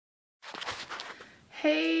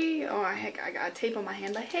Hey, oh heck, I got tape on my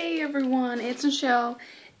hand, but hey everyone, it's Nachelle.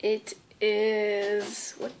 It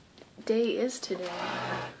is, what day is today?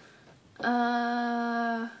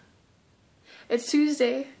 It's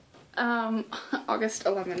Tuesday, August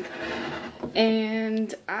 11th,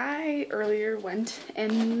 and I earlier went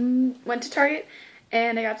to Target,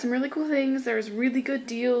 and I got some really cool things. There was really good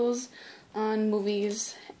deals on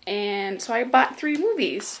movies, and so I bought 3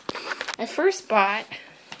 movies. I first bought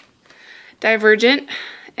Divergent,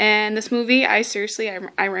 and this movie, I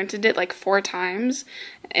rented it like 4 times,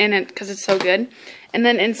 and because it's so good. And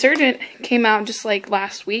then Insurgent came out just like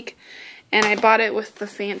last week, and I bought it with the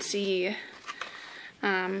fancy,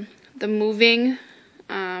 the moving,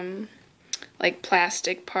 like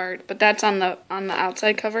plastic part, but that's on the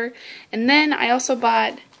outside cover. And then I also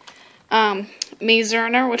bought Maze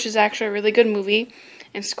Runner, which is actually a really good movie,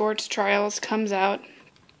 and Scorched Trials comes out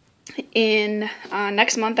in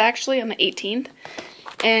next month, actually on the 18th.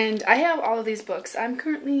 And I have all of these books. I'm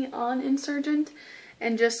currently on Insurgent,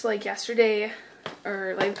 and just like yesterday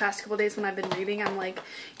or like the past couple days when I've been reading, I'm like,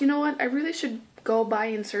 you know what, I really should go buy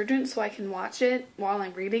Insurgent so I can watch it while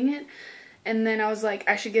I'm reading it. And then I was like,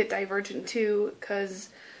 I should get Divergent too, because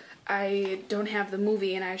I don't have the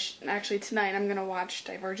movie, and actually tonight I'm gonna watch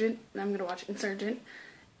Divergent, and I'm gonna watch Insurgent,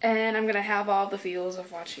 and I'm gonna have all the feels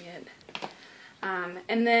of watching it.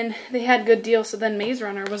 And then they had good deals, so then Maze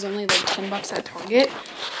Runner was only like $10 at Target.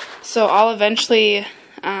 So I'll eventually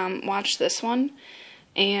watch this one.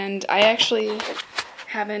 And I actually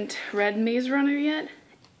haven't read Maze Runner yet.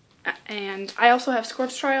 And I also have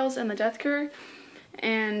Scorched Trials and The Death Cure.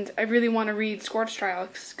 And I really want to read Scorched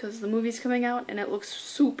Trials because the movie's coming out and it looks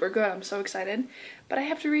super good. I'm so excited. But I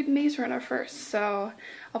have to read Maze Runner first, so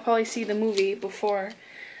I'll probably see the movie before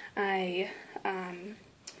I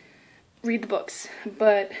read the books.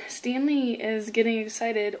 But Stanley is getting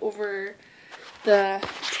excited over the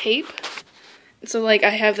tape. So like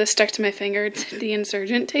I have this stuck to my finger, it's the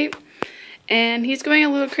Insurgent tape, and he's going a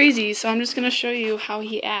little crazy, so I'm just going to show you how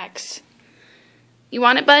he acts. You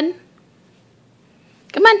want it, bud?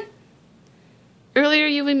 Come on. Earlier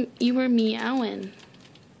you were meowing.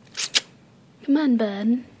 Come on,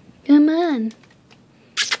 bud. Come on.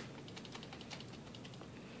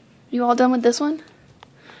 You all done with this one?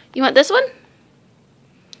 You want this one?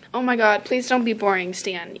 Oh my god, please don't be boring,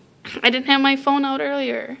 Stan. I didn't have my phone out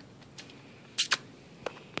earlier.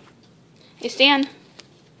 Hey, Stan.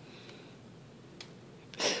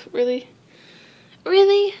 Really?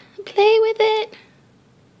 Really? Play with it?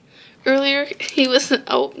 Earlier, he was,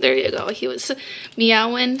 oh, there you go. He was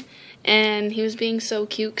meowing, and he was being so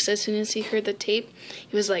cute, because as soon as he heard the tape,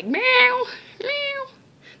 he was like, meow, meow.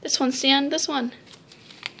 This one, Stan, this one.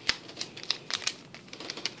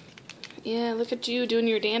 Yeah, look at you doing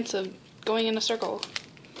your dance of going in a circle.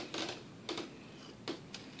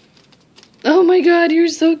 Oh my god, you're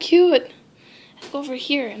so cute. Go over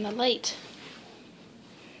here in the light.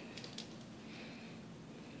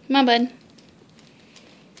 Come on, bud.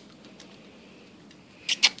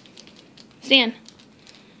 Stan,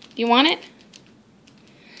 do you want it?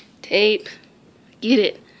 Tape. Get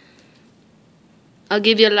it. I'll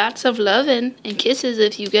give you lots of loving and kisses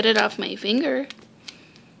if you get it off my finger.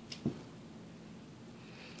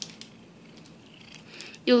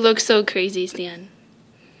 You look so crazy, Stan.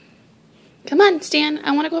 Come on, Stan.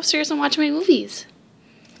 I want to go upstairs and watch my movies.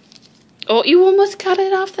 Oh, you almost got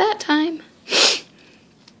it off that time.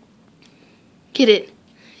 Get it.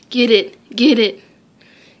 Get it. Get it.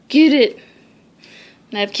 Get it.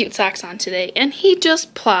 And I have cute socks on today. And he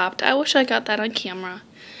just plopped. I wish I got that on camera.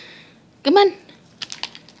 Come on.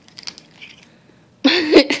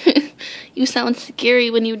 You sound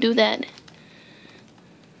scary when you do that.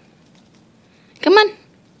 Come on.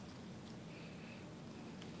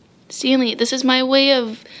 Stanley, this is my way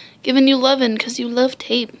of giving you lovin' because you love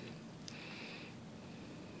tape.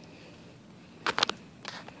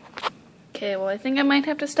 Okay, well, I think I might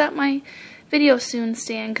have to stop my video soon,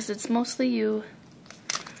 Stan, because it's mostly you.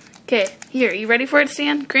 Okay, here, you ready for it,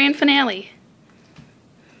 Stan? Grand finale.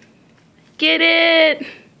 Get it!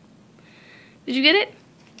 Did you get it?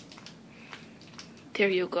 There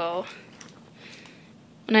you go.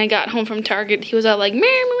 When I got home from Target, he was all like, meow,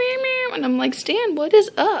 meow, meow, and I'm like, Stan, what is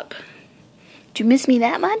up? Did you miss me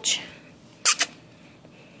that much?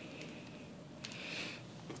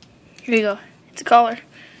 Here you go. It's a collar.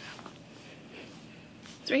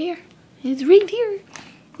 It's right here. It's right here.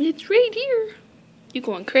 It's right here. You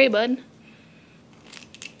going cray, bud.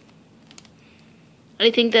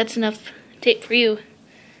 I think that's enough tape for you.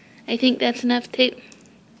 I think that's enough tape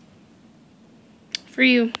for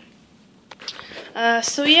you.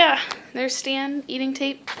 So yeah, there's Stan eating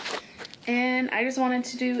tape. And I just wanted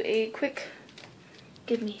to do a quick,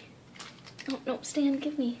 give me, oh no, Stan,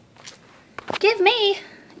 give me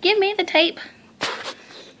the tape.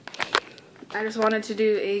 I just wanted to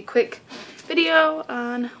do a quick video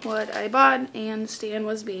on what I bought, and Stan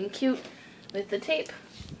was being cute with the tape.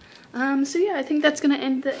 So yeah, I think that's gonna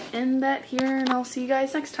end that here, and I'll see you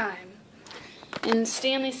guys next time. And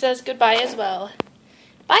Stanley says goodbye as well.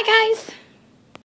 Bye, guys.